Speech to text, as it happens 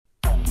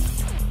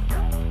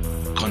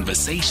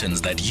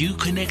Conversations that you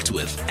connect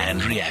with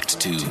and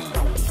react to.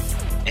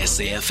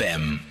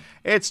 SAFM.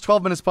 It's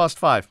 12 minutes past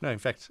 5. No, in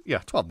fact,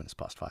 12 minutes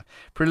past 5.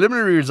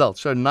 Preliminary results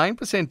show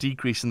 9%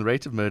 decrease in the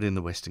rate of murder in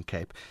the Western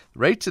Cape. The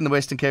rate in the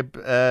Western Cape,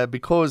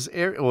 because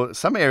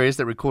some areas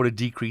that recorded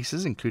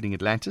decreases, including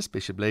Atlantis,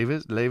 Bishop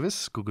Lavis,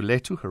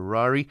 Gugulethu,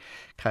 Harare,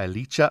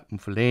 Khayelitsha,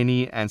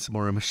 Mfuleni and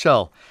Samora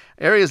Machel.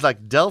 Areas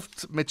like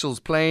Delft, Mitchell's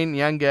Plain,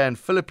 Nyanga and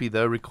Philippi,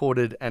 though,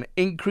 recorded an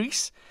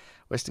increase.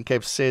 Western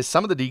Cape says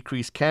some of the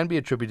decrease can be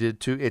attributed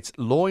to its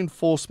Law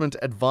Enforcement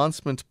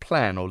Advancement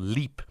Plan, or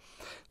LEAP.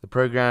 The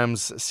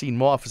program's seen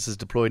more officers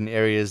deployed in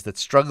areas that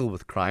struggle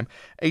with crime.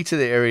 8 of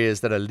the areas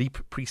that are LEAP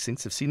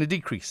precincts have seen a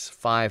decrease.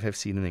 5 have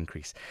seen an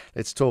increase.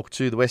 Let's talk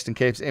to the Western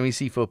Cape's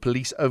MEC for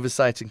Police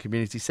Oversight and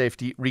Community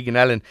Safety, Reagen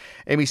Allen.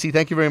 MEC,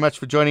 thank you very much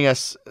for joining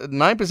us.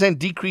 9%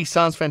 decrease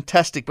sounds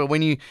fantastic, but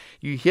when you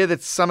hear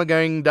that some are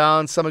going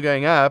down, some are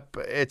going up,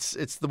 it's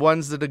the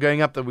ones that are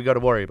going up that we got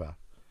to worry about.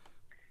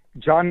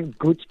 John,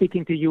 good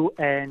speaking to you,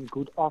 and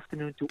good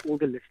afternoon to all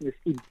the listeners.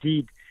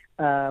 Indeed,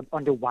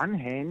 on the one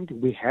hand,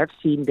 we have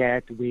seen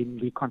that when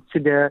we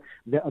consider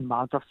the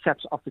amount of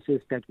SAPS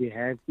officers that we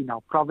have in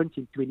our province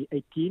in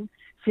 2018,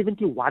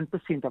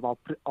 71%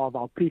 of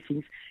our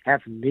precincts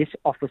have less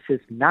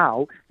officers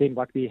now than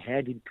what we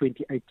had in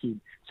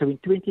 2018. So in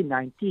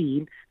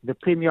 2019, the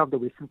Premier of the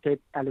Western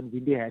Cape, Alan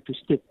Winde, had to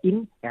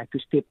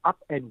step up,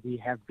 and we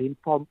have then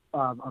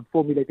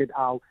formulated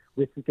our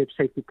Western Cape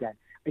Safety Plan.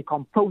 A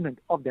component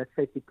of that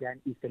safety plan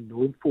is the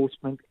Law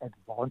Enforcement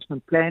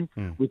Advancement Plan,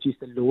 which is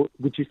the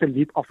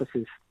LEAP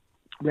officers.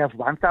 We have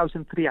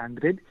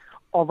 1,300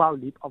 of our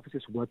LEAP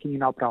officers working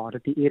in our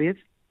priority areas,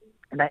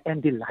 and I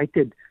am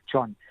delighted,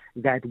 John,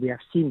 that we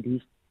have seen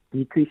these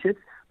decreases,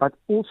 but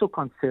also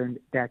concerned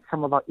that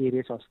some of our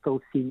areas are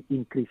still seeing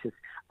increases.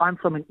 I'm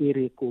from an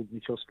area called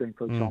Mitchell's Plain,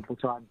 for example,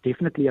 so I'm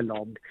definitely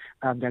alarmed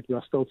that we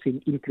are still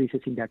seeing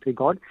increases in that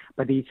regard.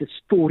 But there is a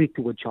story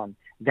to it, John,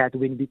 that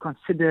when we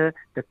consider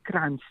the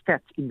crime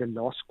stats in the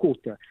last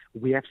quarter,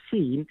 we have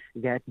seen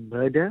that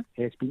murder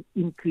has been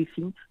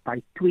increasing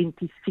by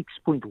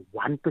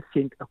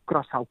 26.1%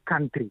 across our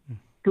country.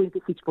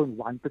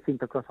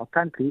 26.1% across our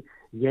country.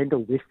 Here in the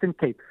Western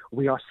Cape,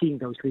 we are seeing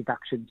those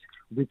reductions,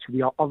 which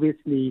we are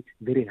obviously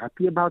very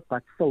happy about,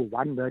 but still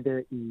one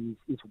murder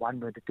is one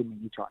murder too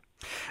many, John.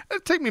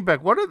 Take me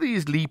back. What are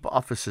these LEAP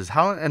officers?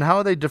 How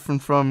are they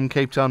different from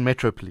Cape Town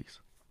Metro Police?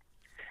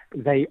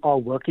 They are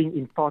working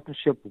in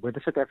partnership with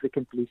the South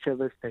African Police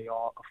Service. They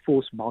are a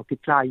force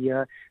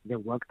multiplier. They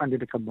work under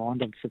the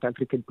command of the South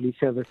African Police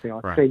Service. They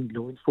are trained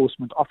law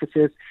enforcement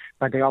officers,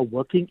 but they are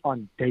working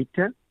on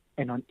data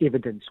and on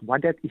evidence.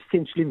 What that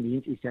essentially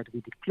means is that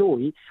we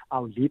deploy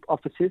our LEAP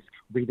officers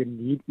where the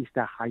need is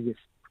the highest.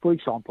 For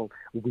example,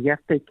 we have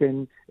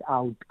taken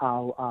our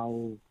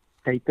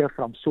data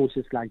from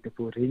sources like the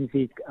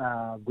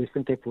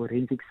Western Cape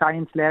Forensic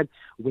Science Lab,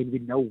 when we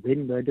know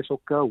when murders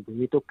occur,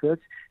 where it occurs,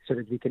 so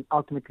that we can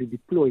ultimately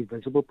deploy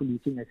visible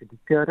policing as a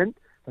deterrent,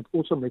 but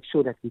also make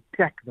sure that we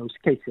track those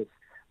cases.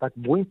 But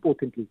more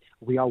importantly,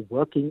 we are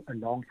working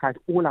alongside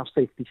all our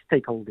safety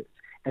stakeholders.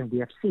 And we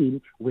have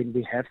seen when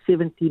we have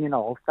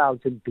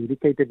 17,500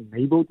 dedicated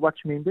neighborhood watch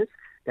members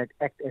that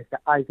act as the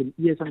eyes and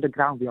ears on the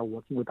ground, we are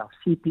working with our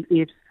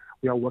CPFs,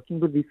 we are working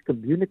with these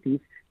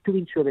communities to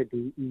ensure that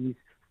there is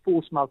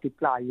force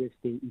multipliers,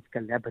 there is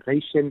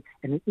collaboration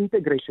and an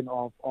integration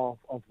of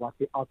what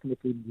we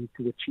ultimately need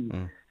to achieve.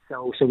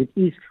 So it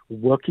is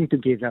working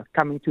together,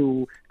 coming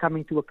to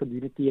a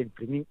community and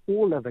bringing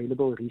all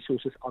available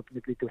resources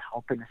ultimately to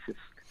help and assist.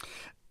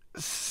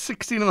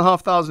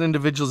 16,500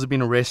 individuals have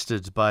been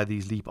arrested by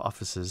these LEAP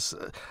officers.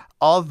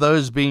 Are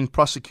those being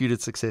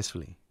prosecuted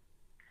successfully?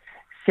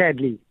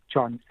 Sadly,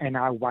 John, and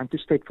I want to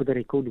state for the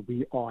record,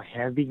 we are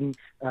having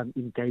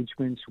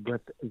engagements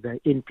with the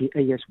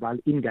NPA as well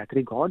in that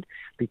regard,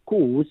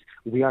 because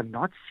we are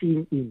not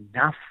seeing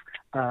enough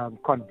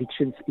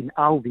convictions in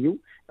our view.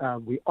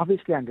 We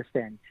obviously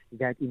understand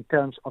that in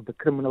terms of the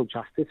criminal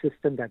justice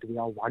system that we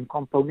are one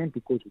component,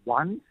 because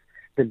once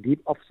the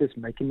LEAP officers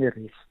make an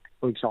arrest,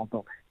 for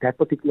example, that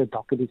particular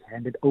docket is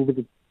handed over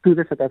to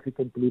the South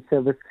African Police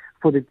Service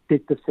for the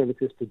detective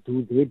services to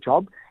do their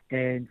job.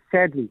 And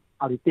sadly,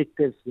 our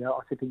detectives here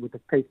are sitting with a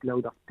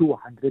caseload of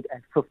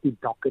 250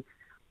 dockets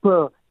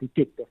per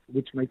detective,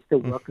 which makes the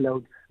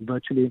workload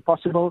virtually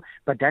impossible.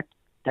 But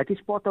that is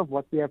part of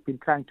what we have been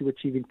trying to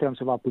achieve in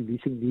terms of our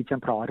policing needs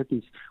and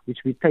priorities,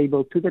 which we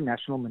tabled to the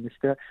National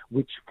Minister,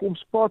 which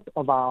forms part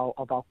of our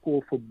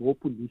call for more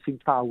policing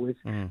powers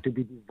to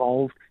be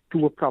devolved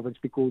to a province,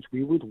 because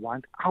we would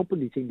want our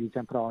policing needs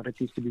and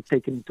priorities to be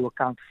taken into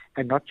account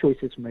and not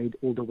choices made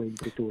all the way in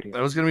Pretoria.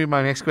 That was going to be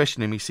my next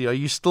question, MEC. Are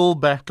you still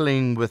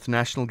battling with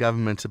national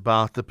government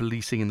about the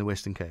policing in the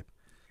Western Cape?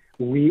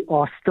 We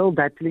are still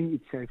battling.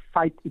 It's a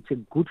fight. It's a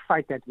good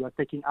fight that we are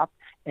taking up.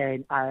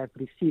 And I have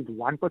received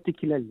one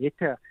particular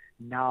letter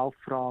now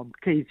from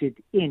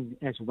KZN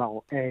as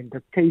well. And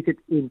the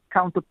KZN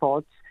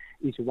counterparts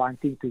is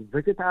wanting to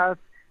visit us,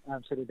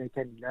 so that they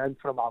can learn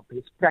from our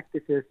best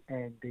practices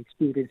and the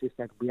experiences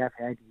that we have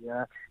had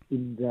here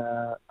in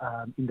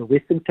the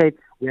Western Cape.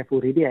 We have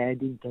already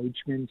had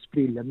engagements,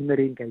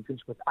 preliminary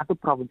engagements with other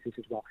provinces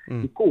as well,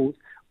 because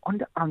on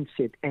the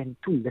onset, and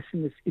to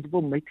listeners, it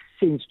will make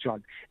sense,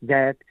 John,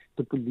 that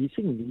the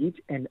policing needs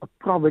and a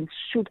province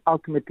should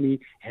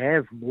ultimately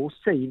have more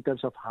say in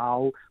terms of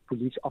how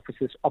police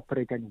officers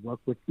operate and work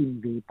within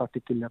the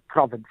particular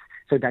province.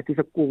 So that is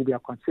a call we are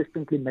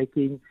consistently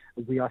making.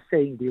 We are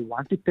saying we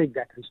want to take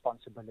that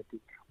responsibility.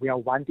 We are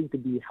wanting to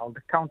be held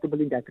accountable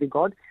in that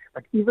regard.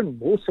 But even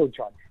more so,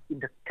 John, in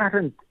the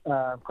current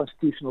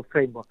constitutional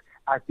framework,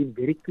 I've been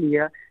very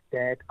clear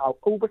that our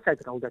oversight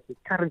role that we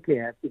currently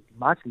have, it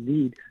must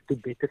lead to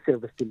better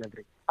service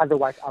delivery.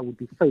 Otherwise, I would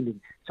be failing.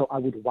 So I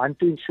would want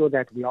to ensure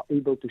that we are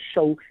able to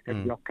show that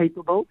we are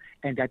capable,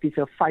 and that is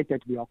a fight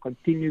that we are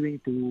continuing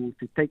to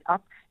take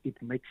up. It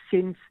makes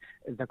sense.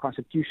 The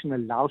Constitution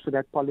allows for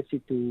that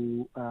policy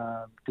to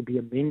be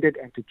amended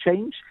and to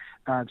change.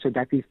 So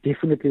that is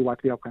definitely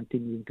what we are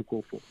continuing to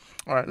call for.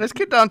 All right, let's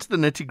get down to the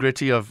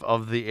nitty-gritty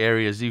of the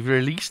areas. You've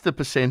released the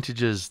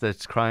percentages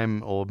that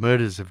crime or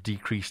murders have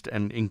decreased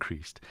and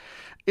increased.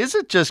 Is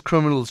it just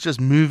criminals just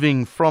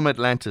moving from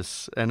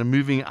Atlantis and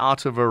moving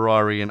out of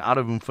Harare and out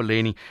of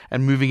Mfuleni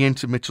and moving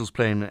into Mitchell's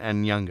Plain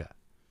and Nyanga?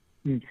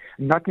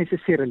 Not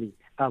necessarily.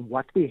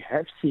 What we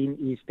have seen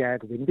is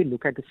that when we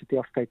look at the city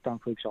of Cape Town,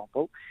 for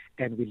example,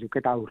 and we look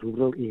at our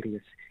rural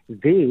areas,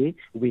 there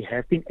we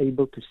have been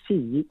able to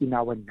see in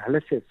our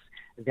analysis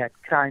that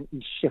crime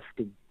is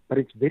shifting. But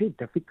it's very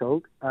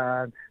difficult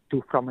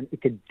to, from an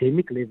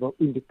academic level,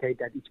 indicate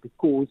that it's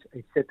because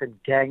a certain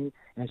gang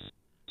has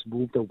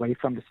moved away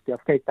from the city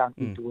of Cape Town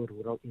into a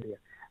rural area.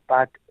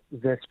 But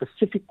the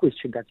specific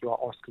question that you are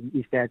asking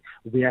is that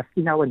we have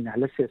in our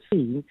analysis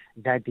seen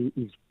that there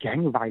is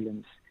gang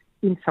violence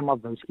in some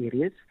of those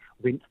areas.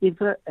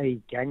 Whenever a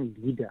gang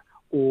leader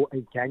or a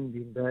gang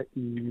member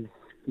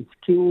is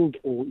killed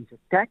or is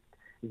attacked,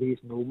 there's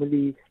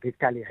normally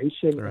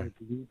retaliation and it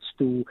leads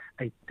to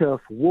a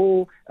turf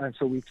war.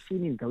 So we've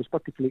seen in those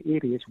particular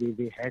areas where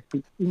there has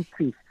been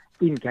increase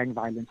in gang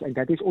violence, and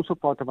that is also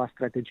part of our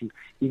strategy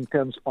in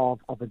terms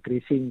of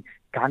addressing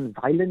gun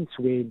violence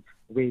when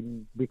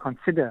we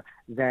consider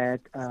that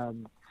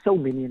so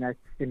many, and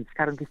it's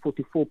currently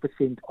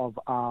 44% of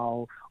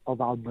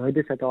our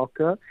murders that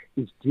occur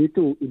is due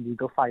to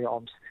illegal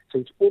firearms. So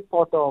it's all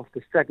part of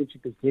the strategy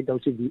to get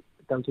those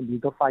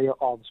illegal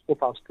firearms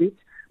off our streets,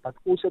 but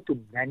also to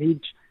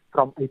manage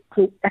from a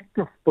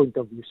proactive point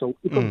of view. So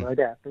if a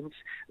murder happens,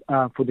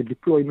 for the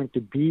deployment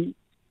to be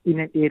in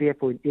an area,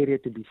 for an area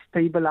to be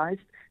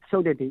stabilized,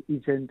 so that there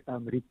isn't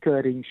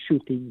recurring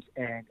shootings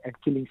and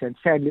killings. And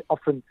sadly,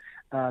 often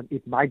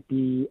it might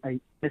be an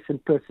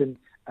innocent person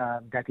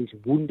that is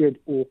wounded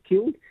or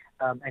killed.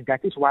 And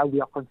that is why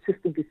we are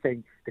consistently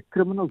saying the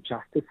criminal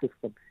justice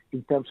system,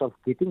 in terms of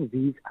getting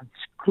these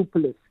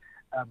unscrupulous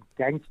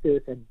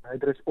gangsters and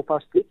murderers off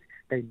our streets,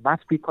 they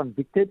must be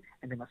convicted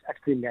and they must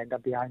actually land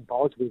up behind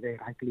bars where they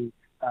rightly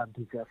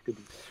deserve to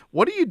be.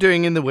 What are you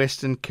doing in the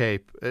Western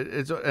Cape?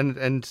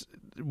 And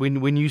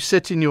when you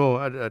sit in your,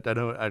 I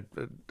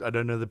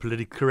don't know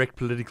the correct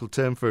political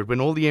term for it, when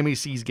all the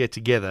MECs get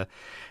together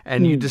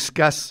and you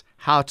discuss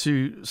how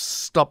to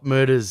stop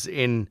murders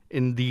in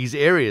these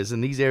areas,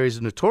 and these areas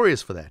are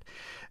notorious for that.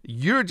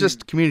 You're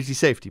just community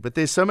safety, but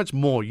there's so much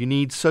more. You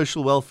need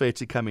social welfare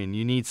to come in.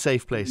 You need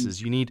safe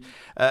places. You need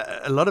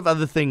a lot of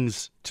other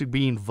things to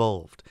be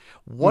involved.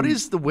 What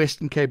is the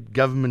Western Cape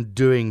government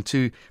doing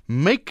to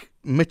make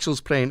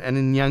Mitchell's Plain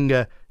and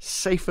Nyanga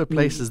safer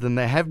places than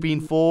they have been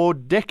for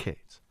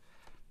decades?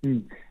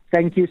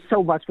 Thank you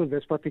so much for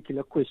this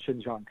particular question,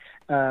 John.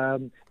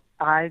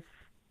 I've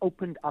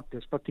opened up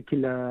this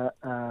particular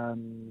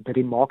the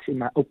remarks in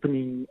my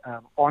opening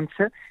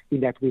answer,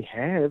 in that we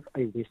have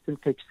a Western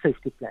Cape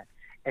safety plan.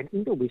 And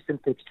in the Western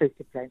Cape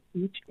safety plan,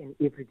 each and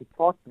every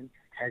department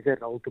has a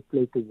role to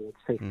play towards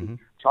safety.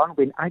 John,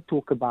 when I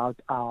talk about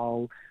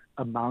our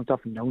amount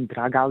of known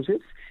drug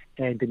houses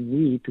and the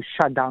need to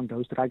shut down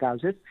those drug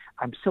houses,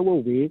 I'm so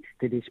aware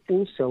that there's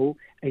also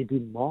a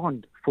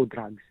demand for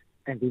drugs.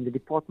 And then the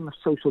Department of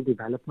Social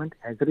Development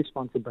has the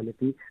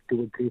responsibility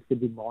to address the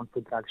demand for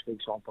drugs, for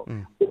example.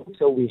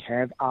 Also, we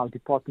have our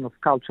Department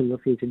of Cultural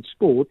Affairs and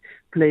Sport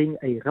playing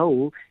a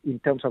role in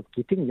terms of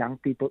getting young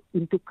people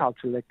into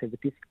cultural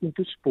activities,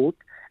 into sport,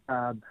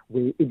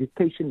 where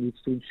education needs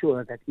to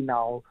ensure that in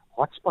our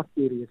hotspot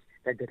areas,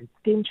 that the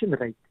retention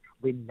rate,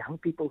 when young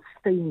people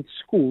stay in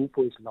school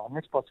for as long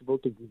as possible,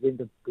 to give them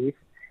the best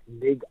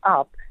leg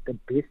up, the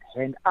best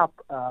hand up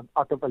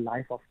out of a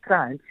life of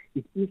crime,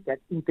 it is that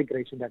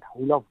integration, that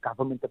whole of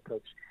government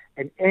approach.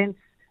 And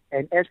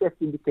as we have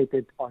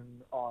indicated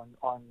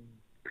on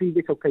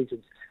previous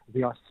occasions,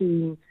 we are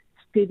seeing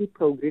steady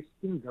progress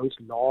in those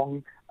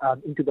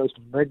into those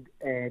mid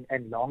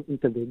and long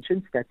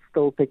interventions that's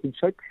still taking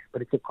shape,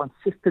 but it's a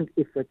consistent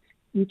effort.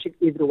 Each and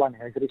everyone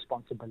has a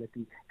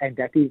responsibility, and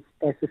that is,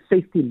 as a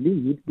safety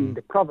lead in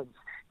the province,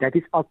 that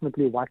is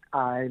ultimately what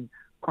I'm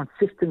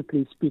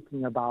consistently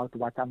speaking about,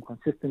 what I'm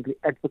consistently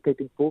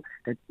advocating for,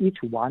 that each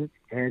one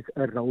has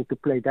a role to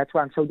play. That's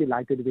why I'm so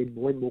delighted when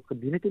more and more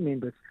community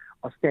members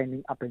are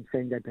standing up and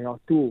saying that they are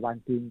too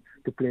wanting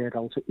to play a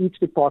role. So each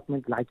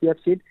department, like you have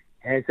said,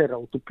 has a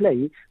role to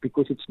play,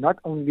 because it's not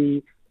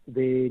only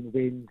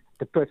when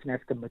the person has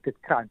committed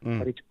crime,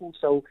 but it's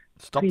also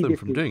stop them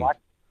from doing it.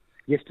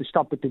 Yes, to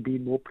stop it, to be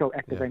more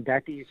proactive. And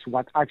that is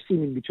what I've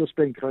seen in Mitchell's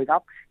Plain growing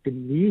up, the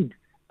need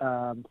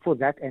for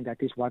that, and that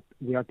is what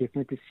we are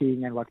definitely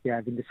seeing and what we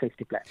have in the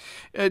safety plan.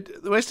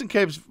 The Western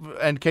Cape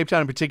and Cape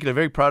Town in particular are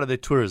very proud of their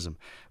tourism.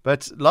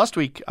 But last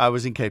week I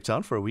was in Cape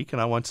Town for a week,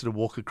 and I wanted to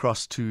walk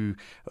across to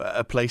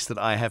a place that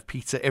I have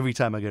pizza every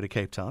time I go to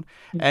Cape Town.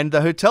 And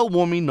the hotel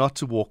warned me not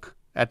to walk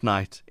at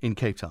night in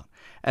Cape Town.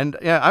 And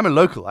I'm a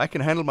local. I can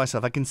handle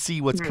myself. I can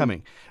see what's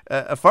coming.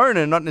 A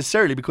foreigner, not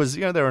necessarily, because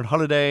they're on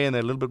holiday and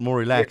they're a little bit more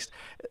relaxed.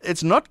 Yes.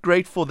 It's not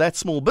great for that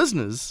small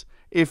business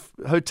if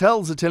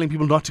hotels are telling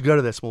people not to go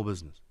to that small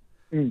business.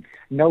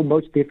 No,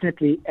 most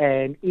definitely.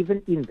 And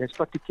even in this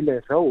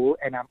particular role,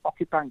 and I'm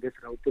occupying this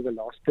role for the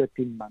last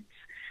 13 months,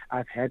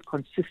 I've had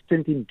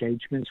consistent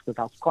engagements with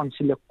our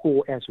consular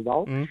corps as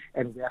well,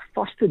 and we have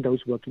fostered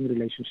those working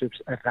relationships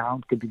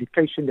around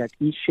communication that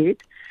is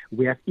shared.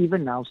 We have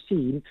even now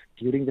seen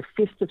during the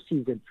festive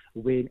season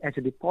when, as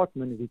a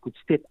department, we could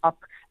step up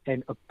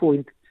and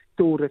appoint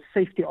tourist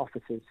safety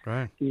officers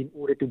in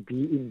order to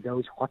be in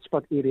those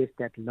hotspot areas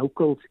that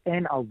locals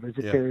and our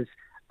visitors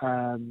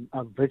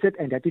visit.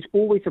 And that is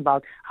always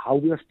about how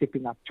we are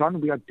stepping up.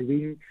 John, we are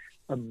doing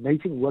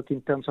amazing work in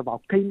terms of our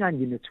canine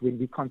units when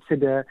we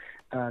consider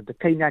the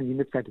canine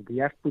units that we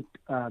have put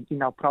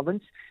in our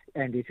province,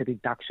 and there's a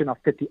reduction of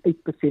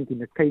 38% in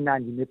the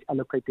canine units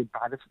allocated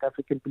by the South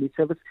African Police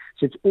Service.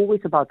 So it's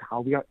always about how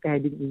we are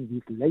adding in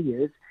these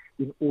layers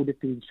in order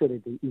to ensure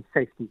that there is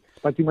safety.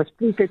 But you must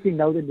please let me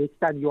know the next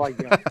time you are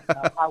here.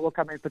 I will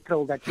come and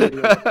patrol that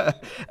area.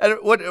 And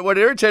what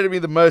irritated me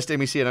the most,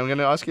 MEC, and I'm going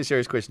to ask you a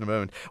serious question in a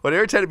moment, what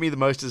irritated me the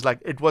most is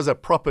it was a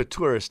proper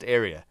tourist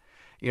area.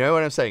 You know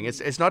what I'm saying?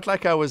 It's not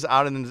like I was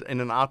out in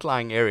an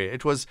outlying area.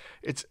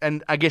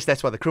 And I guess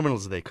that's why the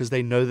criminals are there, because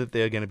they know that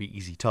they're going to be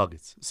easy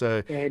targets.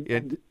 So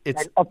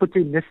it's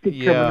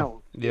opportunistic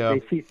criminals. Yeah.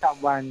 They see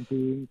someone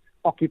being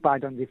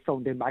occupied on their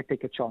phone, they might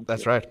take a chance.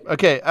 That's right.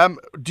 Okay.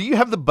 Do you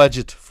have the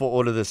budget for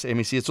all of this,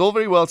 MEC? It's all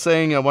very well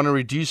saying I want to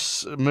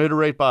reduce murder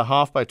rate by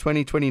half by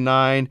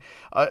 2029.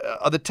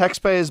 Are the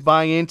taxpayers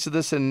buying into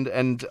this, and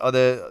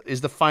is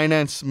the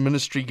finance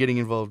ministry getting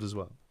involved as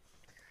well?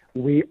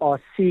 We are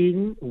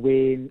seeing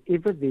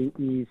whenever there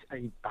is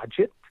a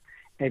budget,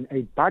 and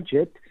a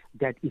budget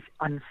that is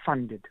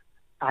unfunded.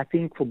 I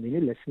think for many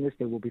listeners,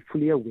 they will be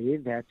fully aware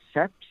that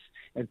SAPS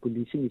and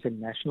policing is a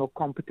national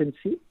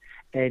competency,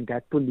 and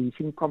that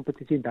policing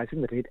competency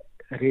doesn't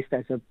rest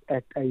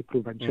at a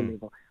provincial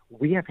level.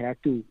 We have had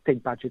to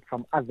take budget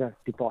from other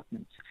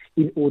departments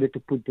in order to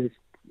put this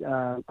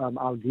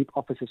our lead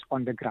officers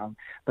on the ground.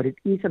 But it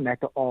is a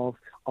matter of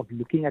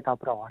looking at our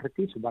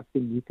priorities, what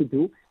we need to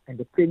do. And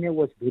the Premier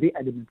was very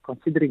adamant,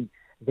 considering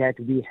that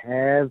we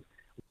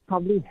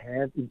probably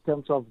have, in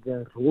terms of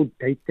the raw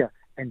data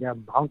and the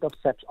amount of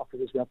SAPS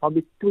officers, we are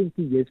probably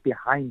 20 years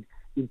behind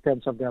in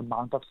terms of the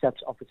amount of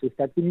SAPS officers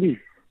that we need.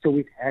 So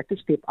we've had to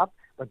step up,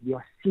 but we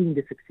are seeing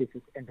the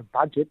successes, and the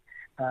budget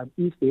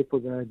is there for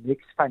the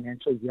next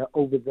financial year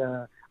over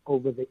the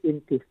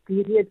MTEF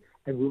period,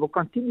 and we will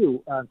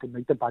continue to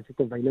make the budget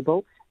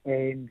available.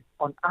 And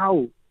on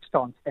our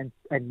stance and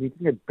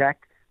linking it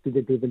back to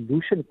the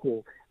devolution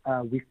call,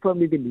 we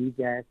firmly believe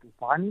that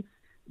once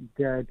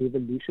the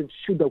devolution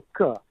should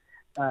occur,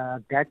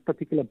 that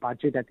particular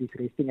budget that is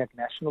resting at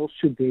national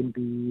should then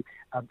be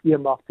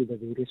earmarked to the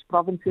various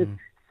provinces,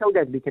 so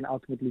that we can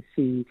ultimately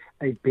see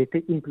a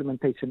better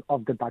implementation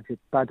of the budget.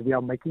 But we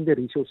are making the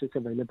resources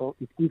available.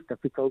 It is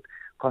difficult,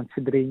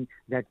 considering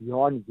that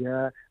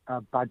year-on-year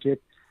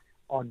budgets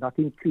are not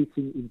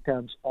increasing in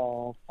terms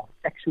of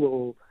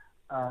actual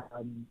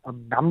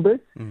numbers,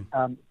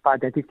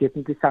 but that is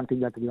definitely something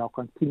that we are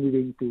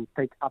continuing to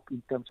take up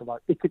in terms of our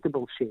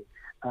equitable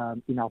share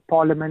in our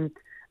parliament,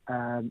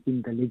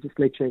 in the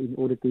legislature, in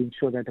order to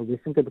ensure that the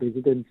Western Cape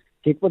residents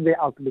get what they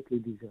ultimately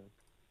deserve.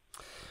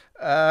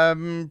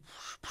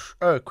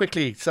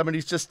 Quickly,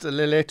 somebody's just,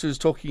 Gugulethu's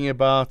talking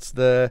about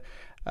the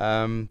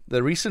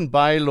recent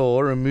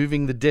bylaw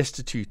removing the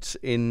destitute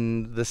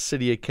in the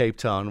city of Cape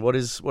Town. What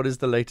is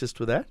the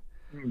latest with that?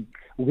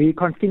 We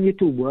continue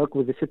to work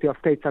with the City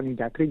of Cape Town in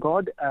that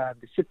regard.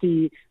 The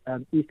city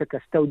is the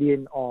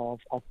custodian of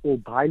all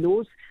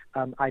bylaws.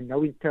 I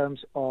know in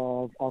terms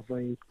of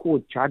a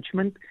court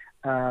judgment,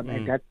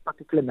 and that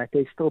particular matter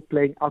is still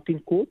playing out in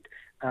court.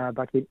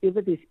 But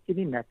whenever there's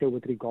any matter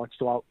with regards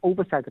to our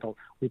oversight role,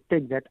 we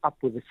take that up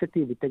with the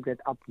city, we take that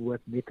up with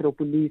Metro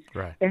Police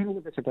and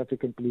with the South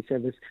African Police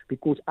Service,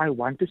 because I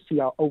want to see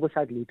our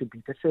oversight lead to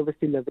better service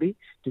delivery,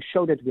 to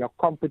show that we are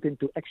competent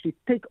to actually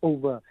take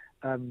over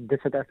the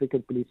South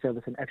African Police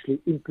Service and actually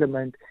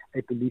implement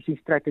a policing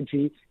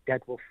strategy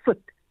that will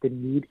fit the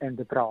need and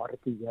the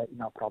priority here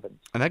in our province.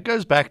 And that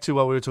goes back to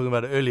what we were talking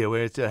about earlier,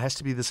 where it has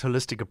to be this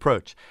holistic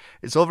approach.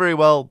 It's all very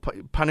well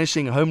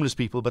punishing homeless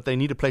people, but they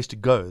need a place to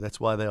go. That's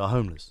why they are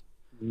homeless.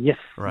 Yes,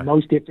 right.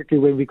 Most definitely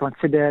when we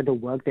consider the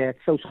work that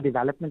social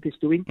development is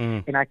doing.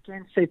 And I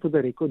can say for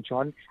the record,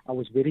 John, I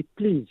was very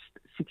pleased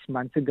 6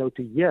 months ago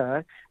to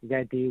hear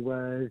that there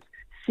was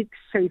 6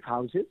 safe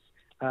houses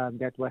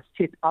that was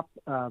set up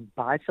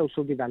by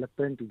social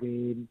development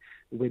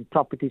when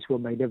properties were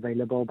made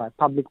available by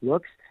Public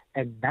Works,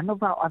 and none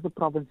of our other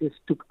provinces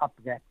took up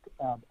that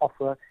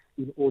offer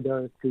in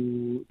order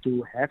to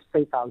have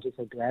safe houses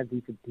and to have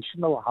these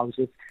additional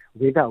houses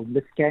where the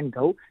homeless can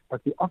go.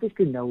 But we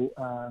obviously know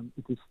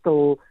it is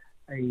still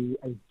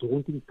a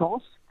daunting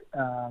task,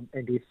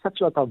 and there's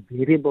such a lot of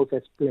variables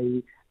at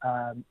play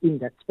in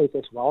that space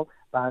as well.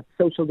 But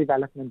social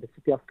development, the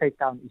city of Cape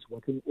Town, is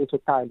working also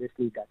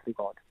tirelessly in that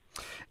regard.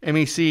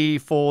 MEC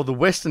for the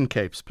Western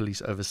Cape's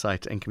Police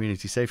Oversight and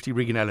Community Safety,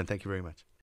 Reagen Allen, thank you very much.